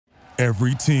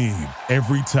Every team,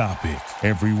 every topic,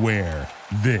 everywhere.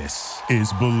 This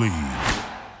is Believe.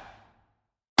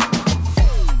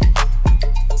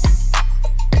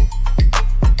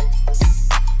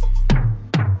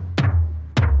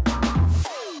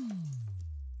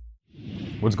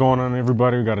 What's going on,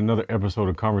 everybody? We got another episode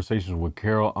of Conversations with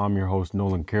Carroll. I'm your host,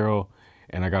 Necho Carroll,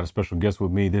 and I got a special guest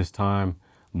with me this time,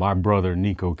 my brother,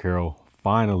 Necho Carroll.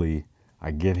 Finally,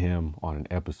 I get him on an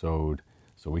episode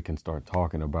so we can start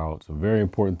talking about some very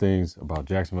important things about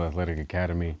Jacksonville Athletic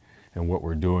Academy and what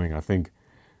we're doing. I think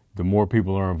the more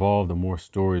people are involved, the more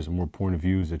stories, the more point of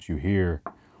views that you hear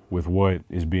with what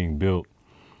is being built.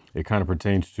 It kind of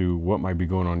pertains to what might be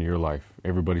going on in your life.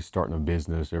 Everybody's starting a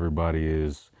business. Everybody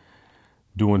is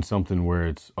doing something where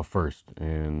it's a first.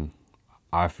 And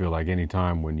I feel like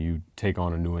anytime when you take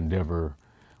on a new endeavor,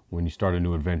 when you start a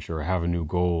new adventure or have a new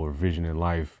goal or vision in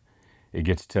life, it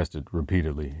gets tested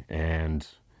repeatedly. And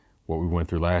what we went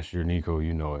through last year, Necho,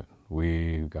 you know it.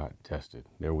 We got tested.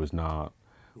 There was not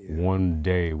one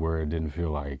day where it didn't feel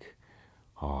like,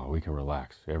 oh, we can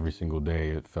relax. Every single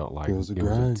day it felt like it was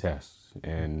a test.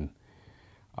 And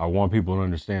I want people to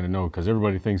understand and know, because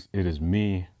everybody thinks it is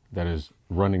me that is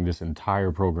running this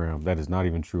entire program. That is not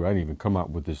even true. I didn't even come up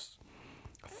with this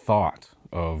thought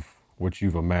of what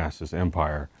you've amassed, this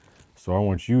empire. So I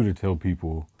want you to tell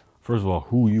people, first of all,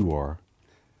 who you are,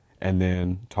 and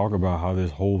then talk about how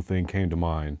this whole thing came to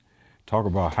mind. Talk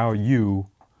about how you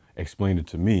explained it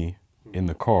to me in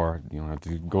the car. You don't have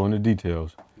to go into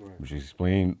details, but you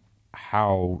explain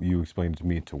how you explained it to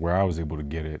me to where I was able to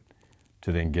get it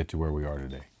to then get to where we are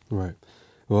today. Right.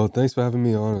 Well, thanks for having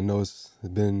me on. I know it's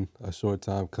been a short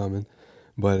time coming,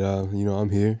 but, I'm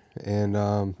here. And,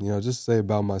 just to say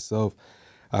about myself,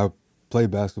 I played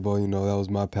basketball, that was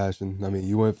my passion. I mean,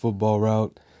 you went football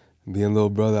route, being little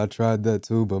brother, I tried that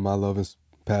too, but my love and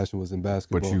passion was in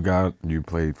basketball. But you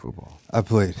played football. I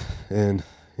played, and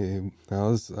I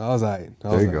was all right.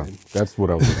 There you go. That's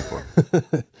what I was looking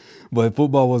for. But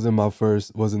football wasn't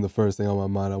the first thing on my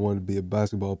mind. I wanted to be a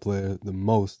basketball player the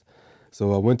most.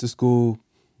 So I went to school,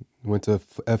 went to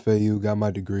FAU, got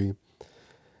my degree,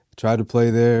 tried to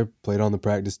play there, played on the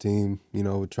practice team,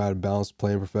 tried to balance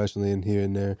playing professionally and here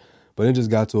and there. But it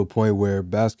just got to a point where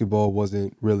basketball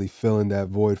wasn't really filling that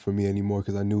void for me anymore,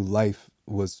 because I knew life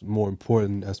was more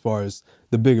important as far as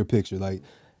the bigger picture, like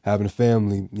having a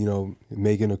family,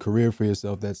 making a career for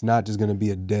yourself that's not just going to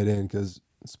be a dead end, because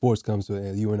sports comes to an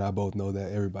end. You and I both know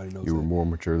that. Everybody knows that. You were more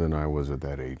mature than I was at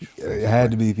that age. It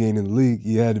had to be. If you ain't in the league,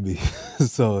 you had to be.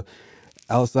 So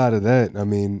outside of that, I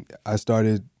mean, I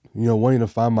started, wanting to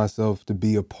find myself to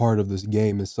be a part of this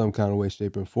game in some kind of way,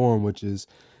 shape, and form, which is,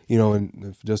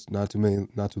 and just not too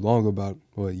long ago, about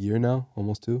a year now,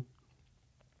 almost two.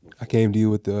 I came to you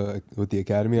with the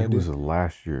academy idea. It was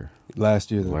last year.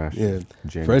 Last year,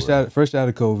 January. Fresh out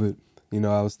of COVID,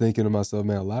 I was thinking to myself,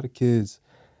 man, a lot of kids,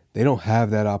 they don't have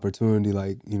that opportunity.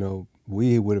 Like,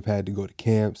 we would have had to go to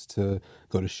camps, to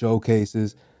go to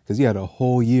showcases, because you had a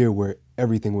whole year where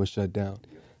everything was shut down.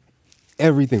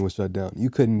 Everything was shut down. You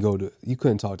couldn't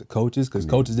talk to coaches, because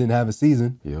coaches didn't have a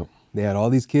season. Yep. They had all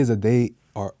these kids that they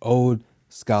are owed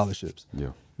scholarships. Yeah.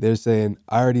 They're saying,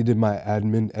 I already did my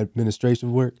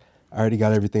administration work. I already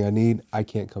got everything I need. I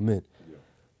can't come in. Yeah.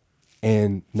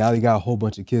 And now they got a whole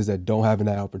bunch of kids that don't have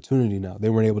that opportunity now. They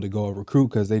weren't able to go and recruit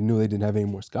because they knew they didn't have any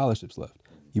more scholarships left.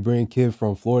 You bring a kid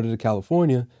from Florida to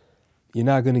California, you're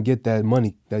not going to get that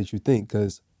money that you think,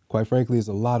 because, quite frankly, it's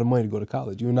a lot of money to go to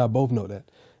college. You and I both know that.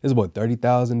 It's about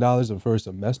 $30,000 the first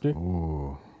semester.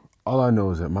 Ooh. All I know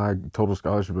is that my total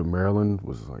scholarship in Maryland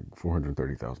was like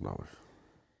 $430,000.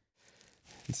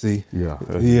 See? Yeah.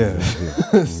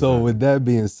 So with that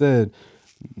being said,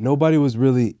 nobody was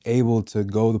really able to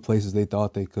go the places they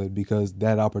thought they could, because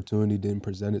that opportunity didn't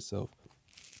present itself.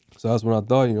 So that's when I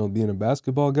thought, being a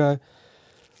basketball guy,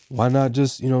 why not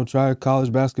just, try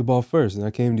college basketball first? And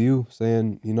I came to you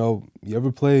saying, you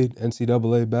ever played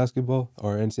NCAA basketball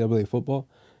or NCAA football?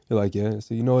 You're like, yeah.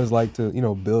 So it's like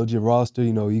to, build your roster.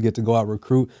 You get to go out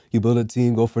recruit. You build a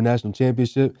team, go for a national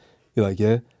championship. You're like,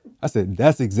 yeah. I said,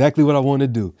 that's exactly what I want to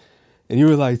do. And you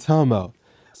were like, time out.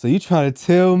 So you trying to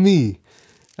tell me?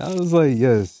 I was like,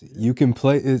 yes, you can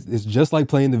play. It's just like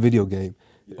playing the video game.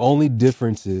 The only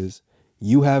difference is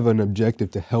you have an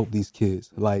objective to help these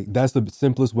kids. Like, that's the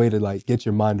simplest way to, like, get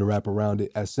your mind to wrap around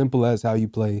it. As simple as how you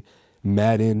play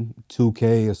Madden,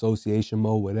 2K, association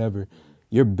mode, whatever.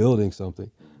 You're building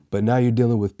something. But now you're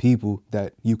dealing with people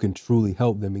that you can truly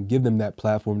help them and give them that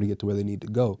platform to get to where they need to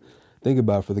go. Think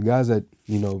about it. For the guys that,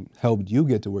 helped you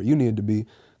get to where you needed to be,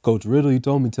 Coach Riddle, you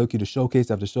told me, took you to showcase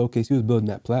after showcase. He was building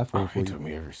that platform for you. He took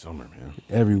me every summer, man.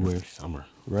 Everywhere. Every summer.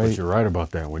 Right. But you're right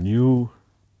about that.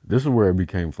 this is where it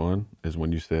became fun, is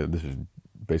when you said this is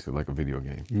basically like a video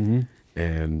game. Mm-hmm.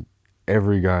 And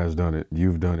every guy has done it.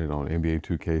 You've done it on NBA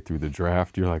 2K through the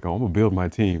draft. You're like, oh, I'm going to build my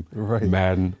team. Right.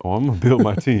 Madden, oh, I'm going to build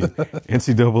my team.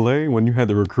 NCAA, when you had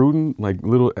the recruiting, like,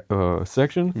 little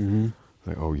section, Mm-hmm.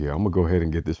 like, oh, yeah, I'm going to go ahead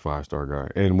and get this 5-star guy.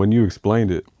 And when you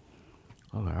explained it,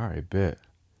 I was like, all right, bet.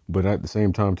 But at the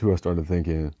same time, too, I started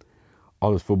thinking,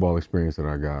 all this football experience that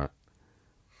I got,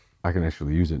 I can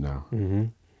actually use it now. Mm-hmm.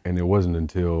 And it wasn't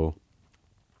until,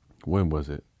 when was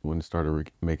it? When it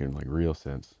started making, like, real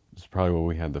sense. It's probably when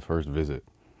we had the first visit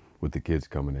with the kids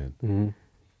coming in. Mm-hmm.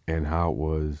 And how it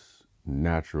was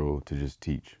natural to just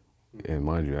teach. And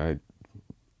mind you,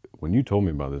 when you told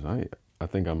me about this, I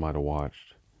think I might have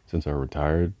watched, since I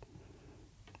retired,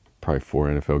 probably 4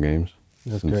 NFL games.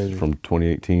 That's crazy. From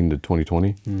 2018 to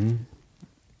 2020. Mm-hmm.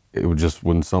 It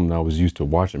wasn't something I was used to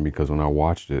watching, because when I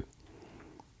watched it,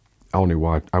 I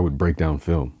would break down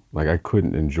film. Like, I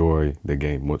couldn't enjoy the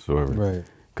game whatsoever. Right.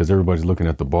 Because everybody's looking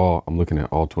at the ball. I'm looking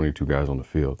at all 22 guys on the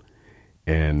field.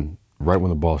 And right when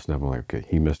the ball snapped, I'm like, okay,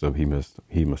 he messed up.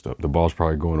 The ball's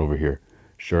probably going over here.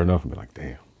 Sure enough, I'm like,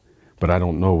 damn. But I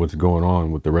don't know what's going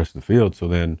on with the rest of the field. So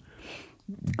then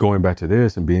going back to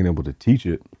this and being able to teach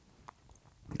it,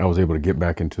 I was able to get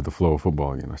back into the flow of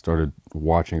football again. I started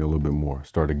watching a little bit more,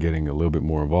 started getting a little bit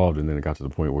more involved, and then it got to the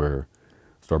point where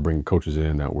I started bringing coaches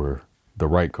in that were the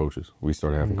right coaches. We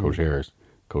started having Coach Harris,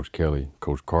 Coach Kelly,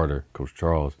 Coach Carter, Coach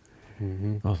Charles.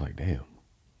 Mm-hmm. I was like, damn,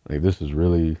 like, this is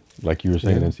really, like you were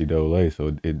saying, NCAA.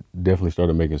 So it definitely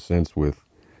started making sense with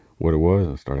what it was,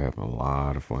 and started having a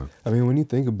lot of fun. I mean, when you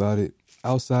think about it,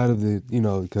 outside of the,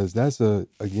 because that's a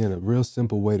real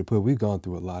simple way to put it. We've gone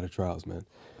through a lot of trials, man.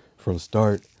 From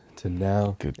start to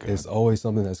now, it's always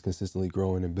something that's consistently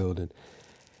growing and building.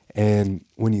 And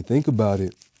when you think about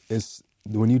it, it's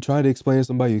when you try to explain to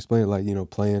somebody, you explain it like,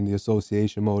 playing the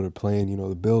association mode or playing,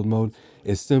 the build mode.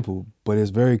 It's simple, but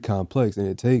it's very complex. And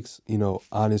it takes,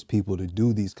 honest people to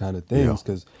do these kind of things,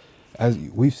 because as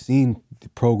we've seen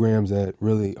programs that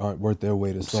really aren't worth their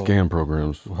weight in salt. Scam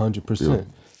programs. 100%.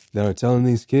 That are telling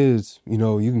these kids, you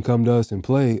can come to us and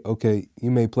play. Okay,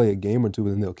 you may play a game or two, but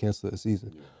then they'll cancel the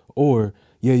season. Or,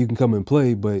 you can come and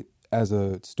play, but as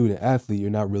a student athlete, you're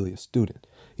not really a student.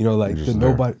 You're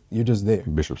just there.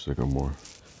 Bishop Sycamore.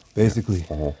 Basically.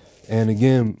 Yeah. Uh-huh. And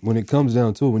again, when it comes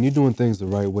down to it, when you're doing things the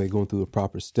right way, going through the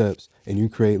proper steps, and you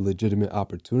create legitimate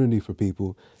opportunity for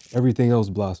people, everything else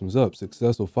blossoms up.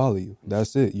 Success will follow you.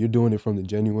 That's it. You're doing it from the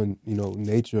genuine,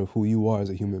 nature of who you are as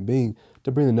a human being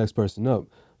to bring the next person up.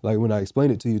 Like when I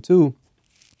explained it to you too,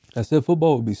 I said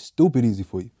football would be stupid easy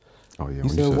for you. Oh yeah. You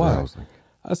said why?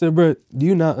 I said, bro, do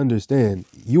you not understand?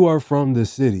 You are from the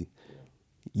city.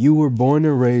 You were born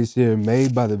and raised here,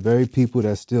 made by the very people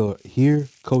that's still here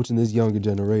coaching this younger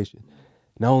generation.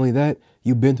 Not only that,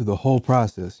 you've been through the whole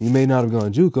process. You may not have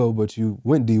gone JUCO, but you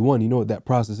went D1. You know what that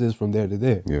process is from there to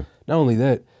there. Yeah. Not only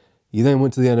that, you then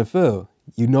went to the NFL.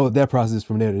 You know what that process is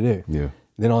from there to there. Yeah.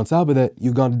 Then on top of that,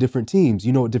 you've gone to different teams.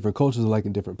 You know what different cultures are like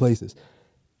in different places.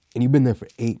 And you've been there for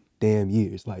 8 damn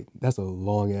years. Like, that's a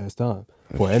long-ass time.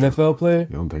 For an NFL player?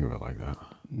 You don't think of it like that.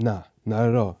 Nah, not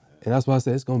at all. And that's why I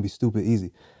said it's going to be stupid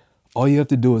easy. All you have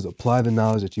to do is apply the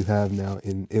knowledge that you have now,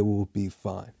 and it will be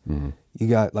fine. Mm-hmm. You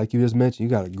got, like you just mentioned,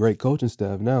 you got a great coaching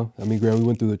staff now. I mean, granted, we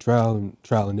went through the trial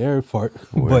and error part,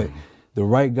 but the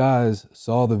right guys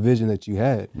saw the vision that you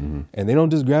had. Mm-hmm. And they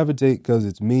don't just gravitate because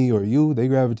it's me or you. They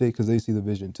gravitate because they see the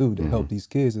vision, too, to help these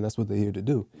kids, and that's what they're here to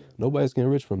do. Nobody's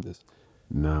getting rich from this.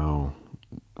 No,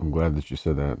 I'm glad that you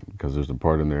said that, because there's a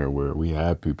part in there where we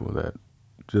had people that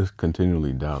just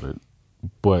continually doubted.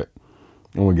 But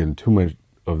I don't want to get into too much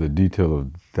of the detail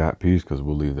of that piece, because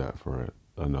we'll leave that for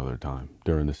another time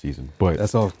during the season. But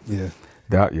that's all, yeah.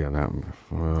 But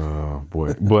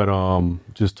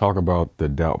just talk about the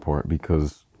doubt part,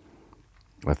 because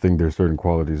I think there's certain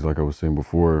qualities, like I was saying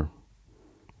before,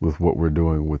 with what we're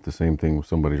doing, with the same thing with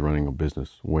somebody's running a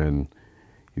business. When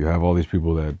you have all these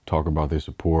people that talk about their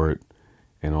support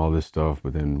and all this stuff,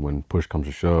 but then when push comes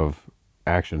to shove,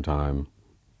 action time,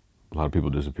 a lot of people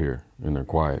disappear and they're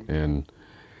quiet. And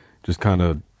just kind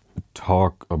of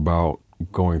talk about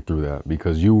going through that,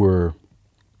 because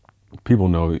people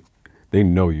know, they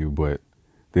know you, but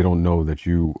they don't know that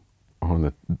you are on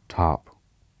the top,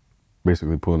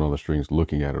 basically pulling all the strings,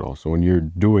 looking at it all. So when you're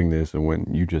doing this, and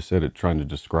when you just said it, trying to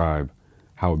describe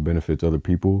how it benefits other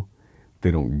people, they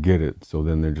don't get it. So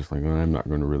then they're just like, I'm not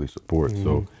going to really support. Mm-hmm.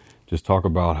 So just talk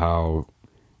about how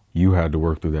you had to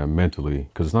work through that mentally,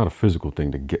 because it's not a physical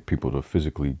thing to get people to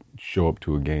physically show up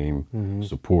to a game,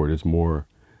 support. It's more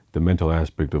the mental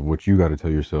aspect of what you got to tell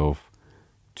yourself,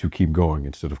 to keep going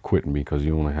instead of quitting because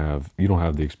you don't have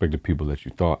the expected people that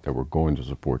you thought that were going to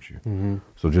support you. Mm-hmm.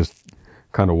 So just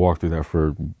kind of walk through that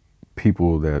for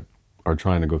people that are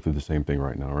trying to go through the same thing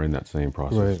right now or in that same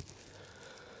process. Right.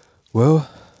 Well,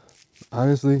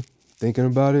 honestly, thinking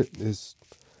about it, it's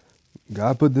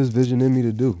God put this vision in me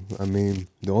to do. I mean,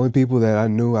 the only people that I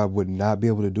knew I would not be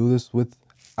able to do this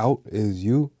without is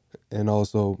you and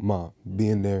also Mom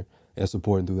being there and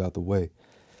supporting throughout the way.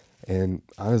 And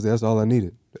honestly, that's all I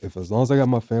needed. As long as I got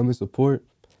my family support,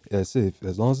 that's it.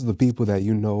 As long as the people that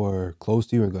you know are close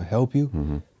to you and gonna help you,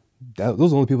 Mm-hmm. those are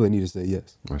the only people that need to say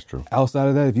yes. That's true. Outside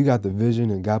of that, if you got the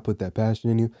vision and God put that passion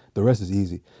in you, the rest is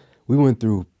easy. We went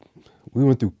through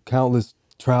countless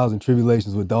trials and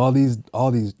tribulations with all these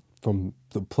from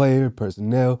the player,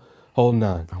 personnel, whole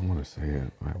nine. I want to say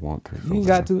it. I want to. You ain't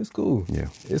got to. It's cool. Yeah.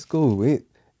 It's cool.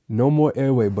 No more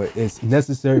airway, but it's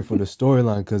necessary for the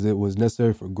storyline because it was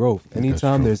necessary for growth.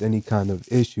 Anytime there's any kind of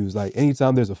issues, like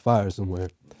anytime there's a fire somewhere,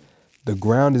 the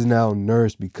ground is now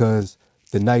nourished because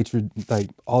the nitrogen, like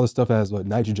all the stuff has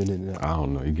nitrogen in it. I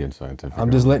don't know. You're getting scientific.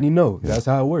 I'm just letting you know. Yeah. That's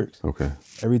how it works. Okay.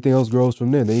 Everything else grows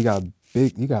from there. Then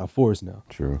you got a forest now.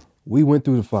 True. We went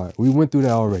through the fire. We went through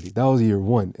that already. That was year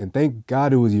one. And thank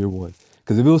God it was year one.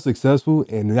 Because if it was successful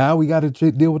and now we got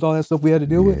to deal with all that stuff we had to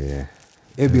deal with,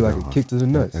 it'd be like a kick to the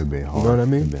nuts. It'd be hard. You know what I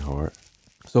mean? It'd be hard.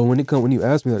 So when you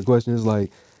asked me that question, it's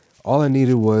like all I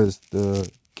needed was the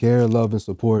care, love, and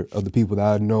support of the people that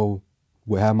I know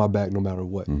would have my back no matter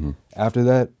what. Mm-hmm. After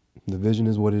that, the vision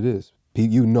is what it is.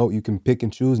 You know you can pick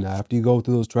and choose now after you go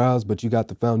through those trials, but you got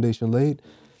the foundation laid.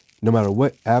 No matter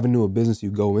what avenue of business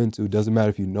you go into, doesn't matter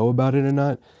if you know about it or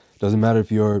not, doesn't matter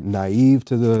if you're naive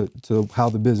to how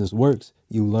the business works,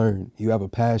 you learn. You have a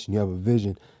passion, you have a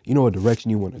vision, you know a direction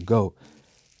you want to go.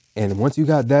 And once you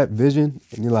got that vision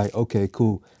and you're like, okay,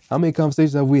 cool. How many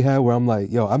conversations have we had where I'm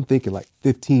like, yo, I'm thinking like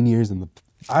 15 years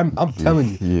I'm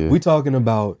telling you, we talking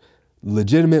about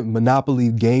legitimate Monopoly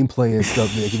gameplay and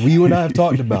stuff that you and I have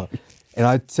talked about. And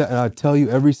I tell you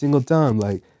every single time,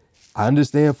 like, I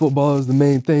understand football is the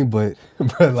main thing, but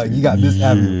like you got this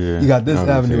avenue, you got this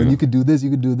avenue, and you could do this, you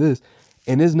could do this.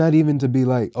 And it's not even to be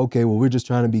like, okay, well, we're just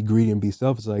trying to be greedy and be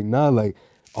selfish. Like, nah, like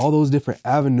all those different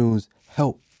avenues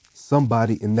help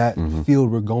somebody in that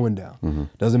field we're going down.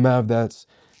 Doesn't matter if that's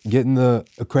getting the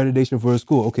accreditation for a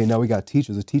school. Okay, now we got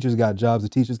teachers. The teachers got jobs. The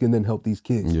teachers can then help these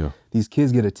kids. Yeah. These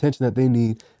kids get attention that they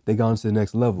need. They go on to the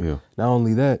next level. Yeah. Not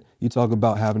only that, you talk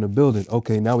about having a building.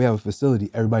 Okay, now we have a facility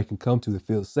everybody can come to that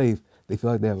feels safe. They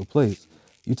feel like they have a place.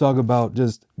 You talk about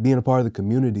just being a part of the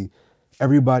community.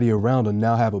 Everybody around them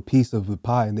now have a piece of the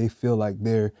pie and they feel like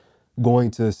they're going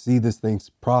to see this thing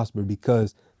prosper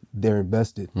because they're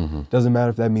invested. Doesn't matter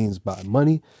if that means by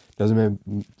money. Doesn't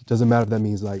matter if that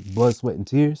means like blood, sweat, and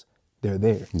tears. They're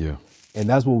there. Yeah. And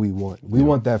that's what we want. We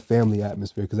want that family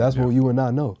atmosphere because that's what you and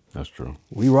I know. That's true.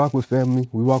 We rock with family.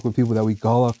 We rock with people that we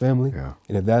call our family. Yeah.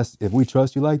 And if we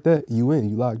trust you like that, you in.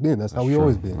 You locked in. That's how we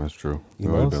always been. That's true. You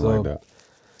know, been so like that.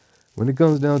 When it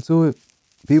comes down to it,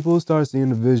 people start seeing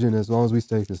the vision as long as we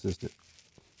stay consistent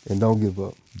and don't give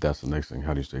up. That's the next thing.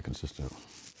 How do you stay consistent?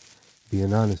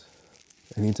 Being honest.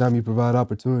 Anytime you provide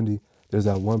opportunity, there's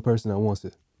that one person that wants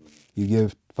it. You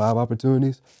give 5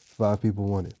 opportunities, 5 people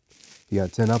want it. You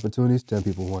got 10 opportunities, 10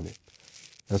 people want it.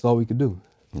 That's all we could do.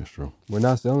 That's true. We're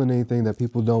not selling anything that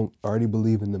people don't already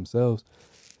believe in themselves.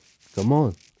 Come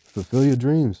on, fulfill your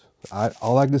dreams.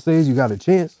 All I can say is you got a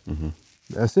chance.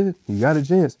 That's it. You got a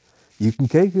chance. You can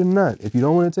take it or not. If you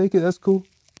don't want to take it, that's cool.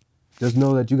 Just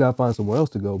know that you got to find somewhere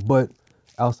else to go. But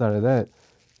outside of that,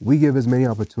 we give as many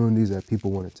opportunities that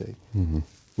people want to take.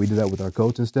 We did that with our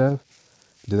coaching staff.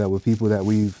 Did that with people that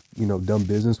we've, done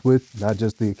business with, not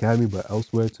just the academy, but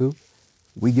elsewhere too.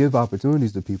 We give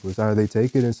opportunities to people. It's either they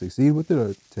take it and succeed with it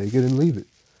or take it and leave it.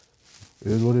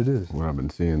 It is what it is. What I've been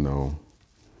seeing though,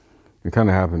 it kind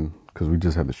of happened because we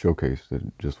just had the showcase that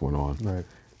just went on. Right.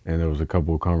 And there was a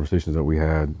couple of conversations that we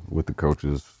had with the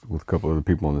coaches, with a couple of other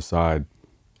people on the side.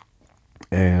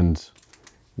 And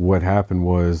what happened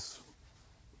was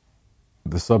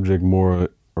the subject more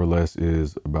or less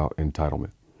is about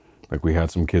entitlement. Like we had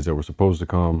some kids that were supposed to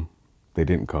come, they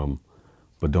didn't come,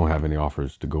 but don't have any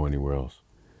offers to go anywhere else.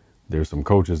 There's some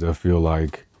coaches that feel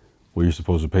like, well, you're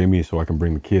supposed to pay me so I can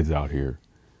bring the kids out here.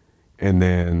 And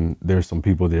then there's some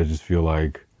people that just feel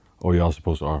like, oh, y'all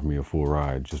supposed to offer me a full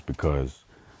ride just because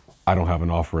I don't have an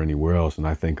offer anywhere else and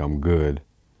I think I'm good,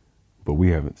 but we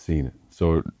haven't seen it.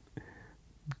 So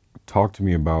talk to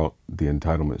me about the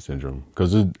entitlement syndrome,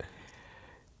 because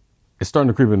it's starting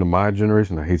to creep into my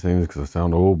generation. I hate saying this because I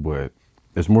sound old, but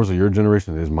it's more so your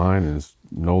generation than it's mine and it's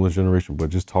Nolan's generation. But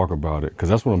just talk about it, because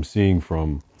that's what I'm seeing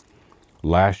from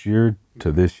last year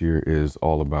to this year is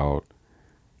all about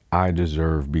I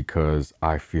deserve because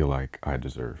I feel like I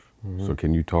deserve. So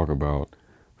can you talk about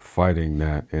fighting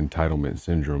that entitlement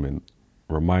syndrome and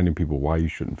reminding people why you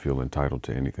shouldn't feel entitled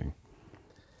to anything?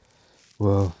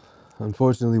 Well,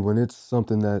 unfortunately, when it's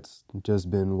something that's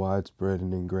just been widespread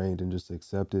and ingrained and just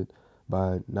accepted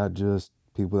by not just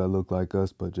people that look like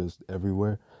us, but just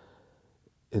everywhere,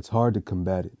 it's hard to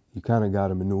combat it. You kind of got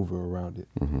to maneuver around it.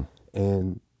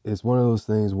 And it's one of those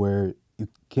things where you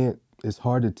can't, it's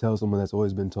hard to tell someone that's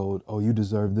always been told, oh, you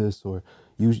deserve this, or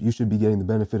you should be getting the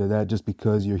benefit of that just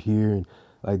because you're here. And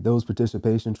like those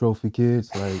participation trophy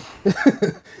kids, like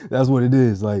that's what it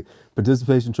is. Like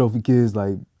participation trophy kids,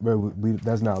 like bro,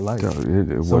 that's not life.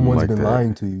 Someone's like been that.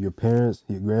 lying to you. Your parents,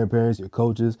 your grandparents, your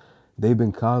coaches, they've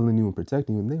been coddling you and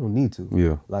protecting you, and they don't need to.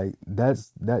 Yeah. Like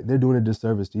they're doing a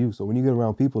disservice to you. So when you get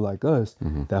around people like us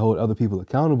that hold other people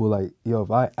accountable, like, yo,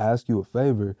 if I ask you a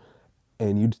favor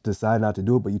and you decide not to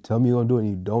do it, but you tell me you're gonna do it and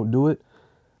you don't do it,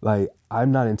 like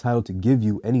I'm not entitled to give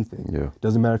you anything. Yeah.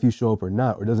 Doesn't matter if you show up or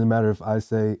not, or doesn't matter if I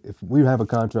say, if we have a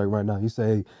contract right now, you say,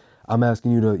 hey, I'm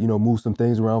asking you to, move some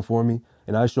things around for me,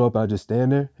 and I show up, I just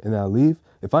stand there and I leave.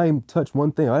 If I ain't touch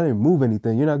one thing, I didn't move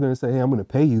anything, you're not gonna say, hey, I'm gonna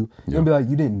pay you. You're gonna be like,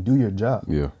 you didn't do your job.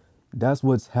 Yeah. That's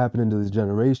what's happening to this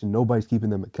generation. Nobody's keeping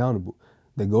them accountable.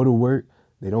 They go to work,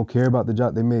 they don't care about the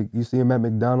job they make. You see them at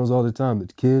McDonald's all the time. The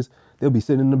kids, they'll be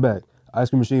sitting in the back. Ice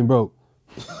cream machine broke.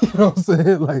 You know what I'm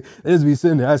saying? Like, they just be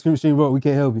sitting there, ice cream machine broke, we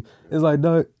can't help you. It's like,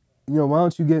 dog, why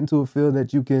don't you get into a field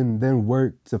that you can then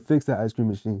work to fix that ice cream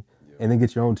machine and then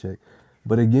get your own check?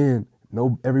 But again,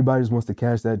 everybody just wants to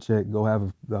cash that check, go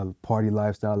have a party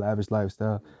lifestyle, lavish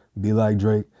lifestyle, be like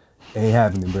Drake. Ain't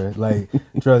happening, bro. Like,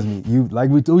 trust me,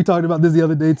 we talked about this the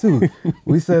other day too.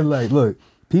 We said, like, look,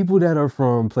 people that are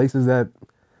from places that,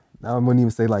 I wouldn't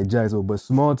even say like Jacksonville, but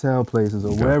small town places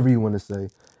or wherever you want to say,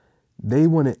 they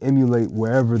want to emulate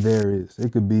wherever there is.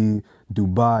 It could be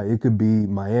Dubai, it could be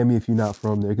Miami if you're not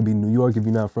from there, it could be New York if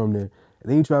you're not from there. And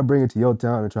then you try to bring it to your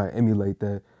town and try to emulate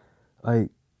that. Like,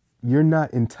 you're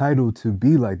not entitled to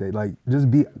be like that. Like, just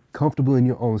be comfortable in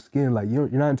your own skin. Like, you're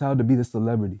not entitled to be the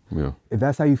celebrity. Yeah. If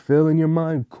that's how you feel in your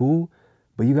mind, cool.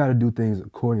 But you got to do things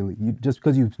accordingly. Just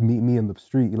because you meet me in the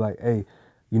street, you're like, hey,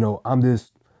 I'm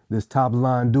this top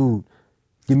line dude.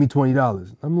 Give me $20.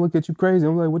 I'm gonna look at you crazy.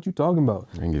 I'm like, what you talking about?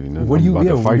 I ain't give you nothing. I'm about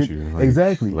to fight you. Like,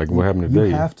 exactly. Like what happened today?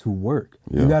 You have to work.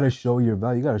 Yeah. You got to show your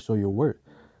value. You got to show your worth.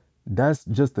 That's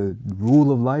just the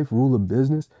rule of life, rule of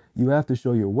business. You have to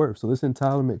show your worth. So this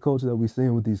entitlement culture that we're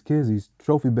seeing with these kids, these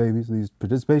trophy babies, these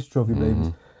participation trophy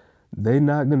babies, they're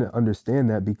not going to understand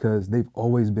that because they've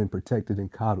always been protected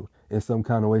and coddled in some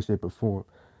kind of way, shape, or form.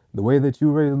 The way that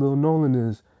you raise little Nolan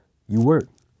is you work.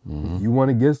 If you want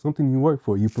to get something, you work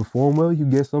for it. You perform well, you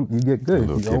get something, you get good.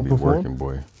 Little If you kid don't be perform, working,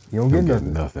 boy. you don't get He'll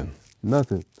nothing. Nothing.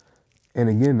 Nothing. And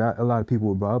again, not a lot of people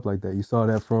were brought up like that. You saw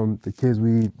that from the kids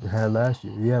we had last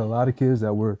year. We had a lot of kids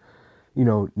that were,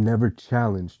 never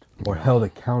challenged or held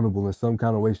accountable in some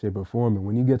kind of way, shape, or form. And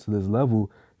when you get to this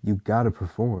level, you got to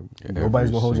perform.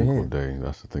 Nobody's going to hold your hand. Day.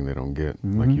 That's the thing they don't get.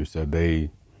 Like you said, they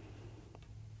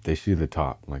see the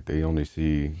top. Like they only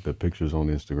see the pictures on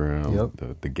Instagram,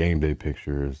 the game day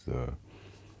pictures,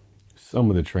 some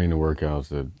of the training workouts,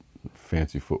 the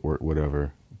fancy footwork,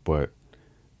 whatever, but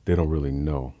they don't really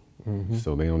know.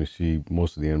 So they only see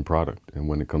most of the end product. And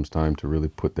when it comes time to really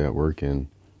put that work in,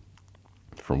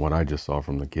 from what I just saw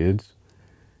from the kids,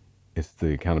 it's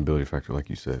the accountability factor, like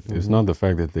you said. It's not the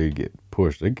fact that they get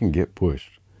pushed. They can get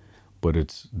pushed, but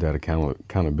it's that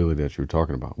accountability that you're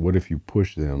talking about. What if you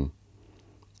push them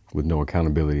with no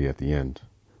accountability at the end?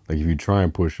 Like if you try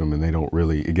and push them and they don't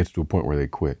really, it gets to a point where they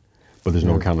quit, but there's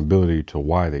no accountability to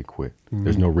why they quit.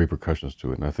 There's no repercussions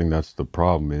to it. And I think that's the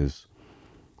problem is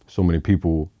so many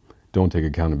people don't take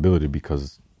accountability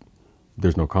because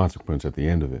there's no consequence at the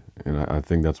end of it. And I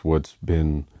think that's what's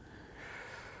been,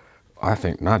 I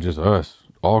think not just us,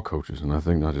 all coaches, and I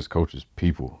think not just coaches,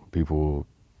 people,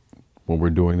 when we're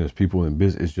doing this, people in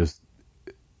business, it's just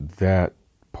that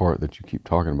part that you keep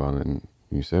talking about. And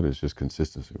you said it's just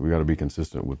consistency. We got to be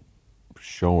consistent with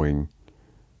showing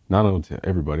not only to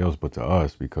everybody else, but to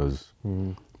us, because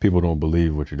people don't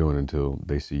believe what you're doing until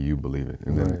they see you believe it.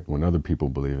 And then when other people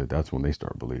believe it, that's when they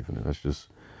start believing it. That's just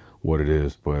what it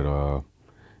is. But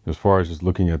as far as just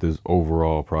looking at this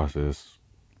overall process,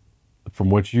 from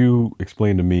what you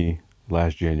explained to me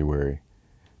last January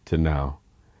to now,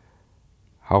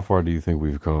 how far do you think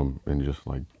we've come in just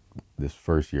like this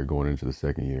first year going into the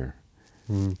second year?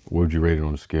 What would you rate it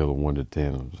on a scale of 1 to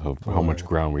 10? How much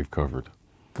ground we've covered?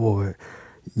 Boy,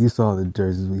 you saw the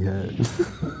jerseys we had.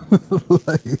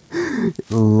 Like,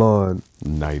 Lord.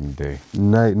 Night and day.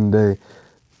 Night and day.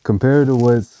 Compared to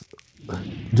what's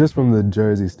Just from the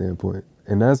jersey standpoint,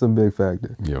 and that's a big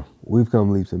factor. Yeah. We've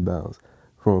come leaps and bounds.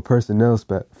 From a personnel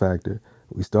factor,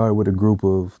 we started with a group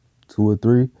of 2 or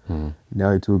 3. Now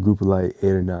you're to a group of like 8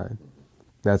 or 9.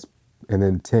 And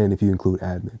then 10 if you include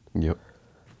admin. Yep.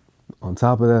 On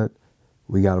top of that,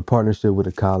 we got a partnership with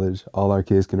a college. All our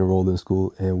kids can enroll in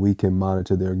school, and we can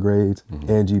monitor their grades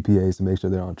and GPAs to make sure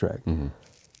they're on track.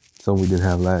 Something we didn't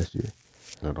have last year.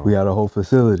 We had a whole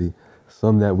facility,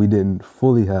 some that we didn't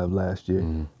fully have last year.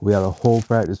 We had a whole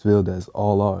practice field that's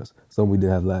all ours, some we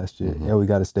didn't have last year. And we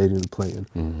got a stadium to play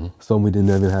in, some we didn't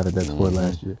even have at that point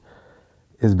last year.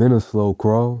 It's been a slow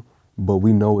crawl, but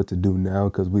we know what to do now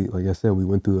because like I said, we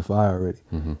went through the fire already.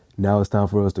 Now it's time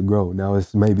for us to grow. Now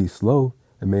it's maybe slow.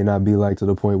 It may not be like to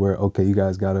the point where, okay, you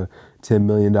guys got a $10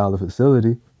 million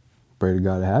facility. Pray to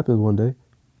God it happens one day.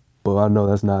 But I know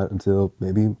that's not until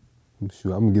maybe, I'm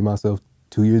going to give myself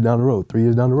 2 years down the road, 3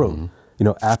 years down the road,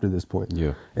 after this point.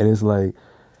 Yeah. And it's like,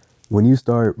 when you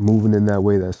start moving in that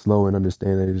way that's slow and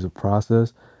understand that it's a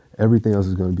process, everything else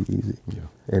is going to be easy. Yeah.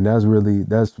 And that's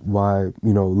why,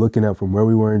 looking at from where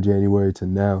we were in January to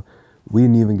now, we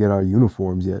didn't even get our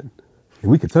uniforms yet. And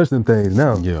we could touch them things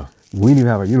now. Yeah. We didn't even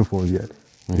have our uniforms yet.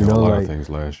 A lot of things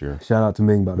last year. Shout out to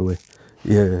Ming, by the way.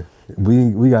 Yeah.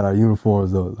 We got our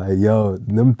uniforms though. Like, yo,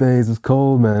 them things is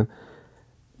cold, man.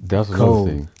 That's another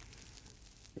thing.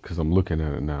 Because I'm looking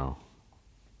at it now.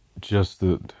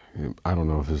 I don't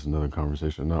know if this is another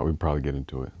conversation or not. We'd probably get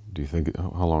into it. Do you think,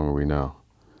 how long are we now?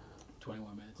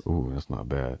 21 minutes. Ooh, that's not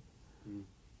bad.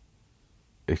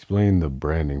 Explain the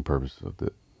branding purpose of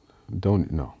it.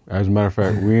 No. As a matter of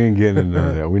fact, we ain't getting into none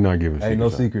of that. We're not giving secrets. Ain't no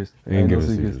secrets. Ain't giving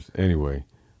secrets. Anyway,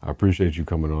 I appreciate you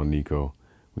coming on, Necho.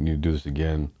 We need to do this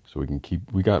again so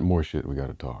we got more shit we got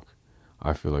to talk.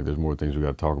 I feel like there's more things we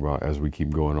got to talk about as we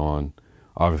keep going on.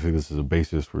 Obviously, this is a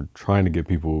basis for trying to get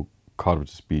people caught up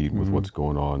to speed with what's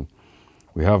going on.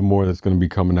 We have more that's going to be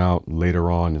coming out later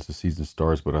on as the season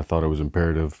starts, but I thought it was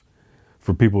imperative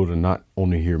for people to not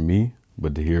only hear me,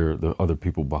 but to hear the other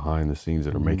people behind the scenes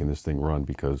that are making this thing run,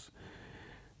 because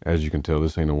as you can tell,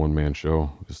 this ain't a one-man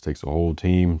show. This takes a whole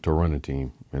team to run a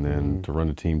team, and then to run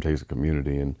a team takes a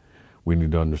community, and we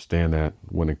need to understand that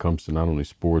when it comes to not only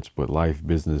sports, but life,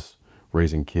 business,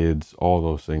 raising kids, all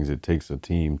those things, it takes a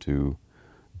team to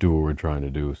do what we're trying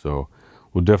to do. So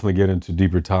we'll definitely get into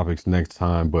deeper topics next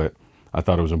time, but I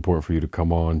thought it was important for you to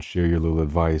come on, share your little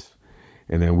advice,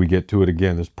 and then we get to it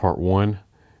again. This part 1.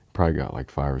 Probably got like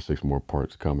 5 or 6 more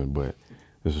parts coming, but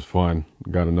this is fun.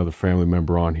 Got another family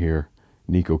member on here,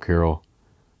 Necho Carroll,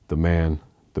 the man,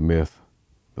 the myth,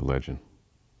 the legend,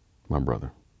 my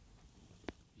brother.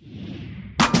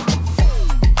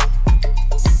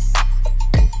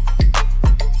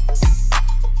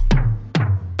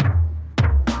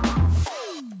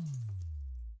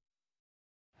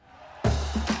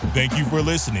 Thank you for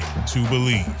listening to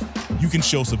Believe. You can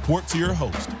show support to your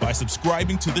host by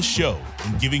subscribing to the show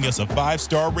and giving us a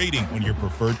 5-star rating on your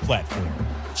preferred platform.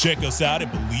 Check us out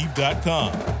at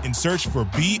Believe.com and search for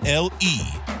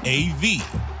BLEAV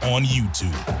on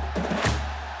YouTube.